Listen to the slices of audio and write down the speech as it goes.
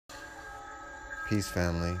Peace,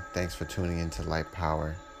 family. Thanks for tuning into Light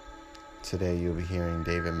Power. Today you'll be hearing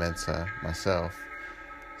David Mensa, myself,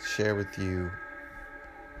 share with you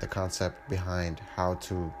the concept behind how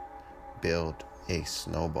to build a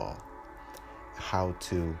snowball. How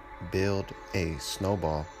to build a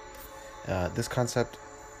snowball. This concept,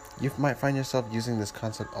 you might find yourself using this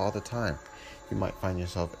concept all the time. You might find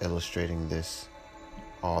yourself illustrating this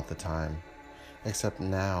all the time. Except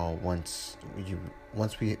now, once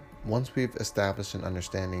we've established an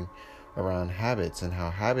understanding around habits and how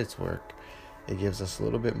habits work, it gives us a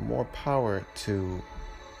little bit more power to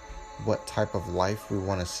what type of life we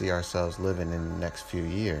want to see ourselves living in the next few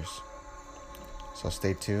years. So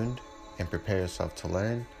stay tuned and prepare yourself to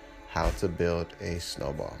learn how to build a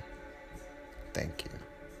snowball. Thank you.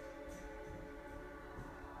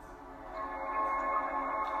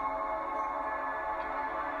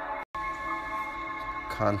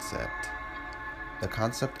 Concept. The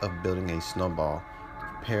concept of building a snowball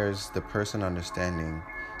prepares the person understanding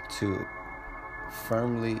to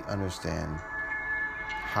firmly understand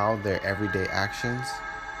how their everyday actions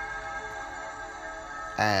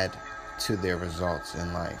add to their results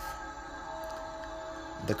in life.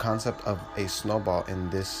 The concept of a snowball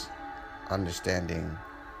in this understanding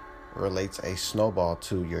relates a snowball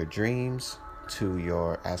to your dreams, to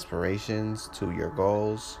your aspirations, to your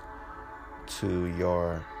goals, to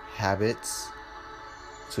your habits,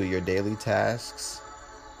 to your daily tasks,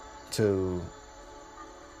 to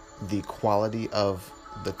the quality of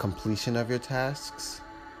the completion of your tasks,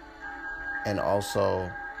 and also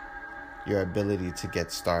your ability to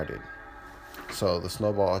get started. So the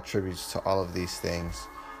snowball attributes to all of these things.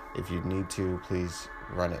 If you need to, please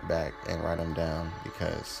run it back and write them down,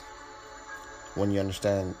 because when you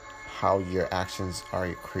understand how your actions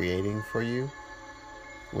are creating for you,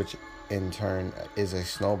 which in turn is a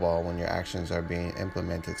snowball when your actions are being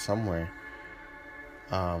implemented somewhere,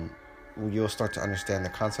 you'll start to understand the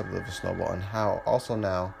concept of a snowball, and how also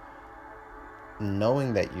now,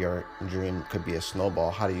 knowing that your dream could be a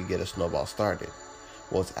snowball, how do you get a snowball started?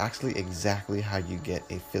 Well, it's actually exactly how you get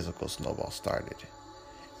a physical snowball started.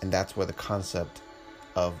 And that's where the concept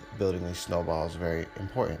of building a snowball is very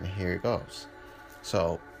important. And here it goes.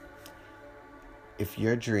 So if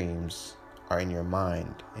your dreams are in your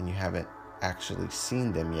mind and you haven't actually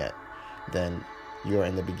seen them yet, then you're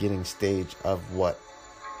in the beginning stage of what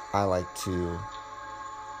I like to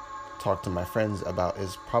talk to my friends about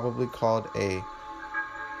is probably called a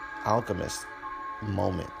alchemist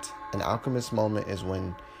moment. An alchemist moment is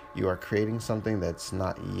when you are creating something that's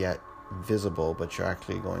not yet visible, but you're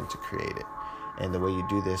actually going to create it. And the way you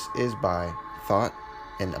do this is by thought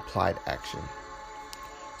and applied action.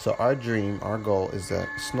 So our dream, our goal is a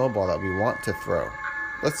snowball that we want to throw.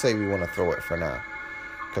 Let's say we want to throw it for now,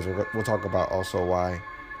 because we'll talk about also why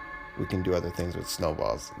we can do other things with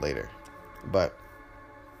snowballs later. But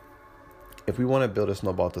if we want to build a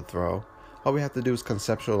snowball to throw, all we have to do is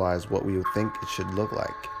conceptualize what we would think it should look like.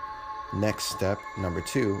 Next step, number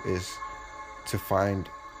 2, is to find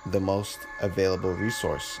the most available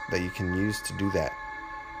resource that you can use to do that.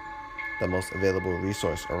 The most available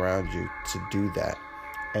resource around you to do that.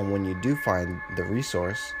 And when you do find the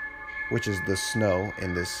resource, which is the snow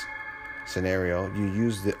in this scenario, you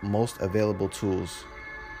use the most available tools.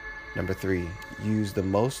 Number 3, use the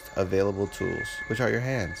most available tools, which are your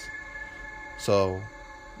hands. So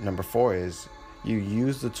number 4 is you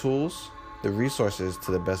use the tools, the resources,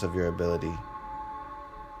 to the best of your ability.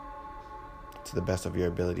 To the best of your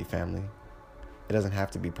ability, family. It doesn't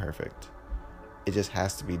have to be perfect. It just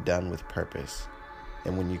has to be done with purpose.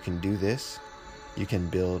 And when you can do this, you can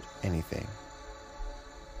build anything.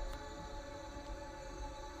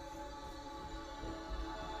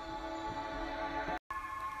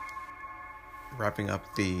 Wrapping up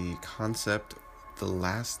the concept, the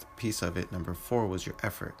last piece of it, number 4, was your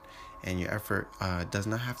effort. And your effort does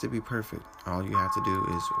not have to be perfect. All you have to do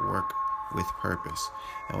is work with purpose.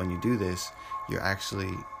 And when you do this, you're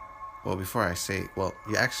actually,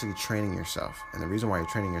 you're actually training yourself. And the reason why you're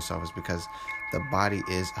training yourself is because the body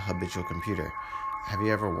is a habitual computer. Have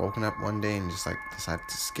you ever woken up one day and just decided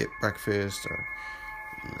to skip breakfast, or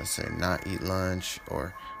let's say not eat lunch,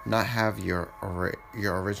 or not have your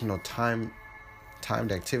original timed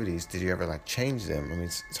activities? Did you ever change them? I mean,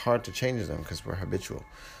 it's hard to change them because we're habitual.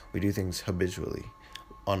 We do things habitually.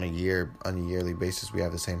 On a yearly basis, we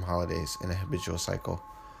have the same holidays in a habitual cycle.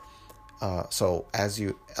 So as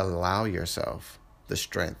you allow yourself the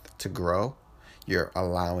strength to grow, you're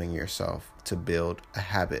allowing yourself to build a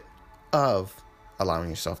habit of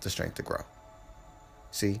allowing yourself the strength to grow.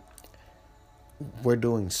 See, we're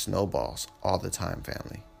doing snowballs all the time,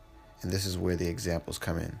 family. And this is where the examples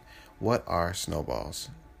come in. What are snowballs?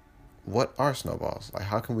 What are snowballs? Like,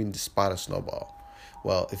 how can we spot a snowball?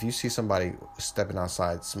 Well, if you see somebody stepping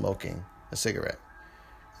outside smoking a cigarette,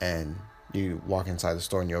 and you walk inside the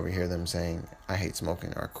store and you overhear them saying, I hate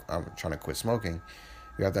smoking, or I'm trying to quit smoking,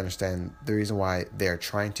 you have to understand the reason why they're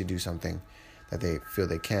trying to do something that they feel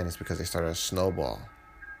they can is because they started a snowball.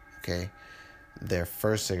 Okay? Their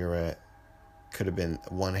first cigarette could have been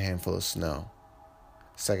one handful of snow.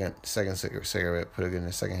 Second cigarette, put it in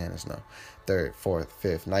the second hand of snow. Third, fourth,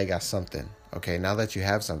 fifth. Now you got something. Okay, now that you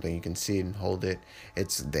have something, you can see it and hold it.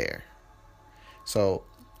 It's there. So,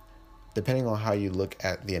 depending on how you look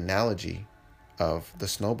at the analogy of the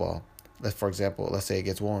snowball, for example, let's say it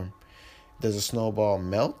gets warm. Does a snowball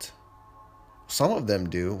melt? Some of them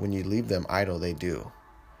do. When you leave them idle, they do.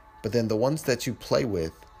 But then the ones that you play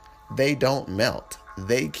with, they don't melt.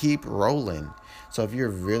 They keep rolling. So if you're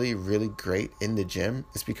really, really great in the gym,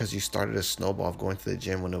 it's because you started a snowball of going to the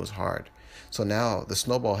gym when it was hard. So now the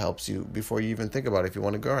snowball helps you before you even think about if you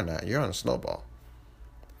want to go or not. You're on a snowball.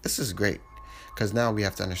 This is great because now we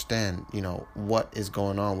have to understand, what is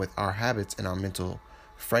going on with our habits and our mental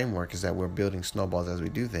framework is that we're building snowballs as we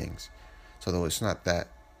do things. So though it's not that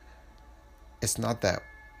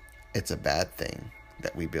it's a bad thing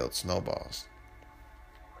that we build snowballs.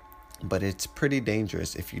 But it's pretty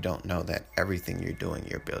dangerous if you don't know that everything you're doing,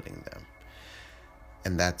 you're building them.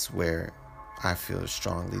 And that's where I feel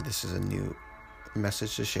strongly this is a new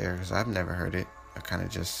message to share because I've never heard it. I kind of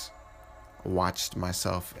just watched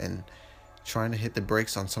myself and trying to hit the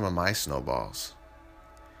brakes on some of my snowballs.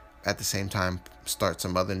 At the same time, start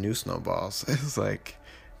some other new snowballs. It's like,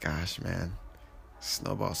 gosh, man,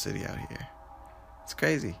 snowball city out here. It's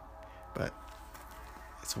crazy, but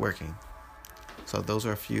it's working. So those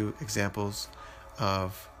are a few examples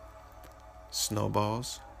of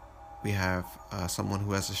snowballs. We have someone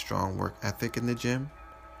who has a strong work ethic in the gym.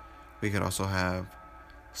 We could also have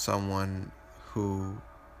someone who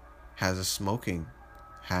has a smoking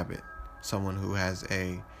habit. Someone who has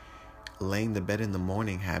a laying the bed in the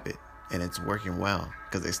morning habit. And it's working well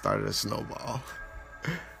because they started a snowball.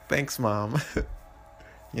 Thanks, Mom.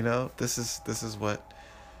 This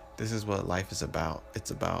is what life is about. It's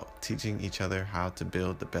about teaching each other how to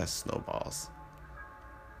build the best snowballs.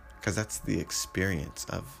 Because that's the experience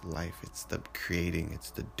of life. It's the creating,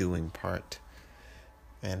 it's the doing part.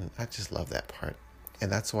 And I just love that part.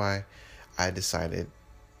 And that's why I decided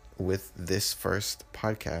with this first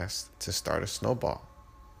podcast to start a snowball.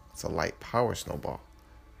 It's a light power snowball.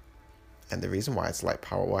 And the reason why it's light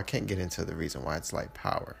power, well, I can't get into the reason why it's light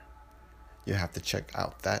power. You have to check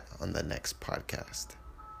out that on the next podcast.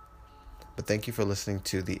 But thank you for listening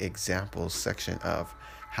to the examples section of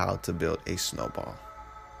how to build a snowball.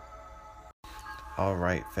 All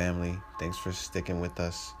right, family. Thanks for sticking with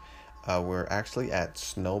us. We're actually at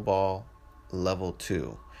snowball level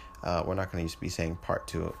 2. We're not going to be saying part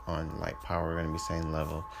 2 on light power. We're going to be saying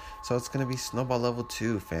level. So it's going to be snowball level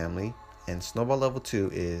 2, family. And snowball level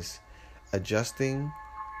 2 is adjusting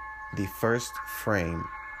the first frame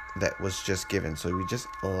that was just given. So we just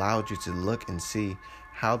allowed you to look and see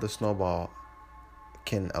how the snowball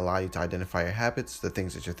can allow you to identify your habits, the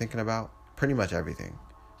things that you're thinking about, pretty much everything,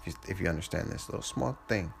 if you understand this little small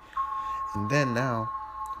thing. And then now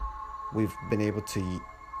we've been able to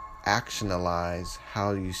actionalize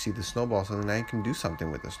how you see the snowball, so now you can do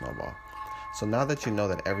something with the snowball. So now that you know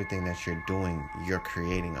that everything that you're doing, you're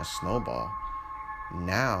creating a snowball,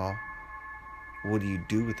 now what do you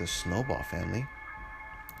do with the snowball, family?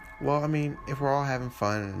 Well, if we're all having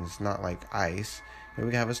fun and it's not like ice, maybe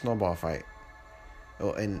we can have a snowball fight.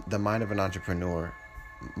 In the mind of an entrepreneur,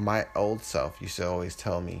 my old self used to always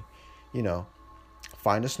tell me,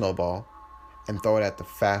 find a snowball and throw it at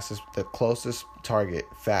the closest target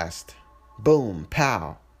fast. Boom,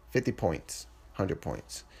 pow, 50 points, 100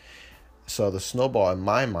 points. So the snowball in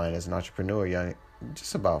my mind as an entrepreneur,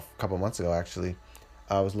 just about a couple months ago, actually,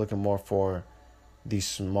 I was looking more for these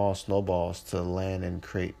small snowballs to land and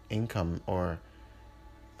create income or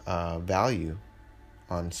value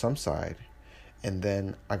on some side. And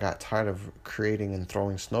then I got tired of creating and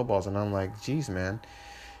throwing snowballs. And I'm like, geez, man,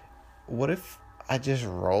 what if I just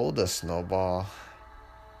rolled a snowball?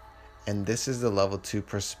 And this is the level 2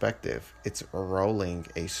 perspective. It's rolling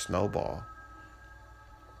a snowball.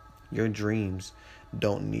 Your dreams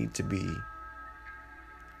don't need to be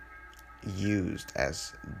used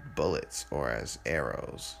as bullets or as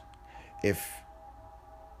arrows. If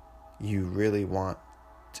you really want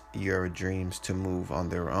your dreams to move on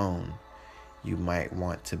their own, you might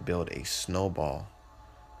want to build a snowball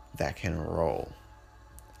that can roll.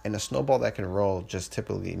 And a snowball that can roll just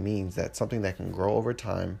typically means that something that can grow over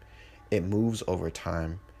time it moves over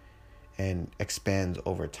time and expands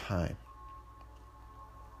over time.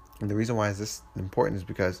 And the reason why is this important is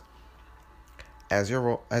because as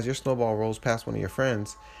your snowball rolls past one of your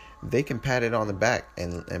friends, they can pat it on the back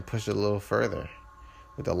and push it a little further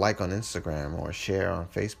with a like on Instagram or a share on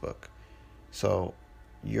Facebook. So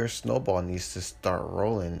your snowball needs to start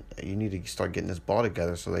rolling. You need to start getting this ball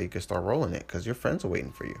together so that you can start rolling it, because your friends are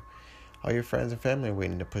waiting for you. All your friends and family are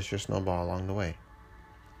waiting to push your snowball along the way.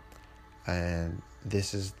 And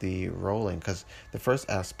this is the rolling, because the first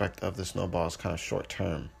aspect of the snowball is kind of short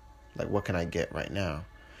term. Like, what can I get right now?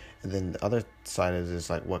 And then the other side of it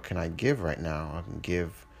is like, what can I give right now? I can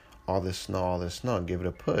give all this snow, and give it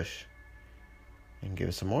a push. And give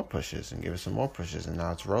it some more pushes, and give it some more pushes. And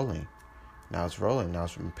now it's rolling. Now it's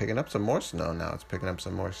picking up some more snow. Now it's picking up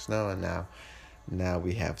some more snow. And now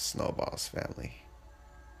we have snowballs, family.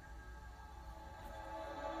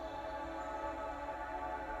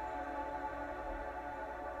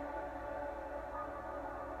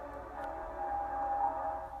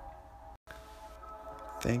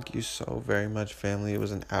 Thank you so very much, family. It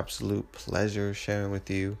was an absolute pleasure sharing with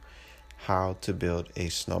you how to build a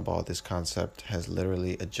snowball. This concept has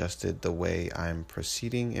literally adjusted the way I'm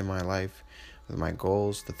proceeding in my life, with my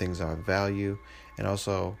goals, the things I value, and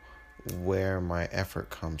also where my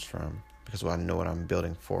effort comes from, because I know what I'm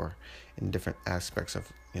building for in different aspects of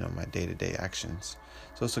my day-to-day actions.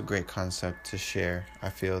 So it's a great concept to share.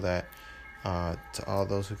 I feel that to all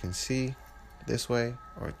those who can see this way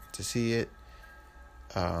or to see it,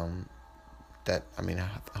 I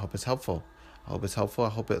hope it's helpful. I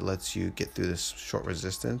hope it lets you get through this short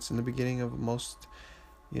resistance in the beginning of most,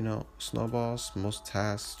 snowballs, most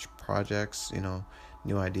tasks, projects,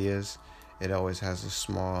 new ideas. It always has a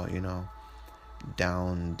small,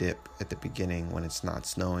 down dip at the beginning when it's not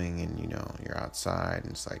snowing and, you're outside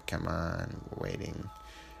and it's like, come on, we're waiting.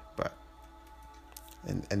 But,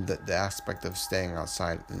 and the aspect of staying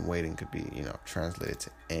outside and waiting could be, translated to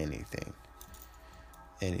anything,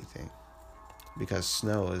 because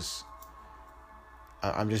snow is,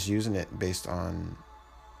 I'm just using it based on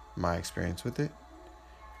my experience with it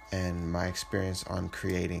and my experience on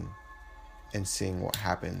creating and seeing what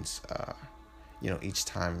happens, each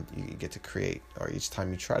time you get to create, or each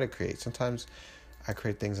time you try to create. Sometimes I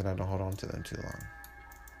create things and I don't hold on to them too long.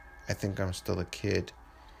 I think I'm still a kid,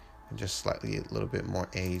 and just slightly a little bit more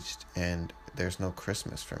aged, and there's no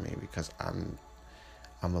Christmas for me because I'm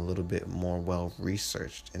a little bit more well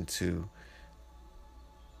researched into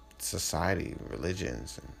society,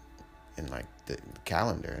 religions, and like the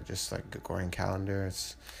calendar, just like Gregorian calendar.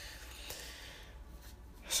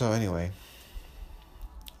 So anyway,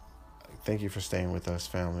 thank you for staying with us,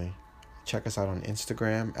 family. Check us out on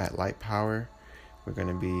Instagram at Light Power. We're going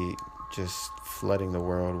to be just flooding the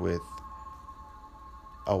world with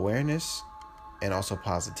awareness and also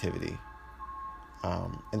positivity.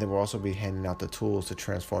 And then we'll also be handing out the tools to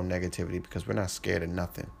transform negativity, because we're not scared of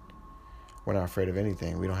nothing. We're not afraid of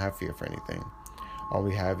anything. We don't have fear for anything. All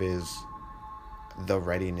we have is the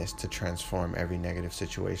readiness to transform every negative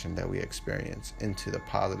situation that we experience into the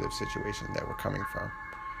positive situation that we're coming from.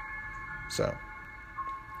 So,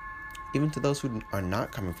 even to those who are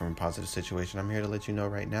not coming from a positive situation, I'm here to let you know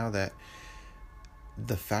right now that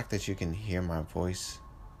the fact that you can hear my voice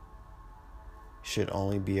should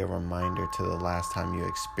only be a reminder to the last time you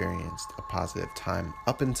experienced a positive time,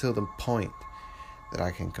 up until the point that I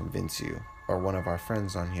can convince you, or one of our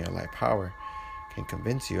friends on here, Light Power, can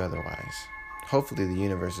convince you otherwise. Hopefully the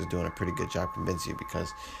universe is doing a pretty good job convincing you,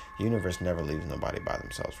 because the universe never leaves nobody by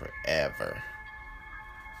themselves forever.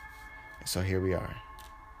 So here we are.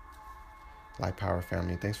 Light Power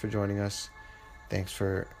family, thanks for joining us. Thanks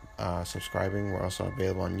for subscribing. We're also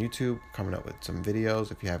available on YouTube, coming up with some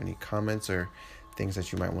videos. If you have any comments or things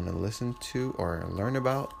that you might want to listen to or learn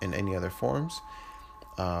about in any other forms,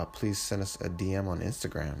 please send us a DM on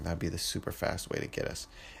Instagram. That'd be the super fast way to get us.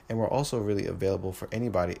 And we're also really available for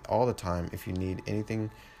anybody all the time. If you need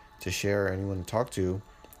anything to share or anyone to talk to,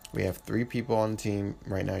 we have 3 people on the team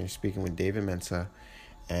right now. You're speaking with David Mensa,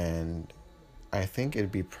 and I think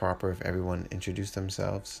it'd be proper if everyone introduced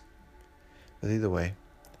themselves. But either way,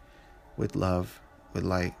 with love, with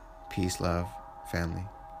light, peace, love, family.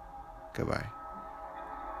 Goodbye.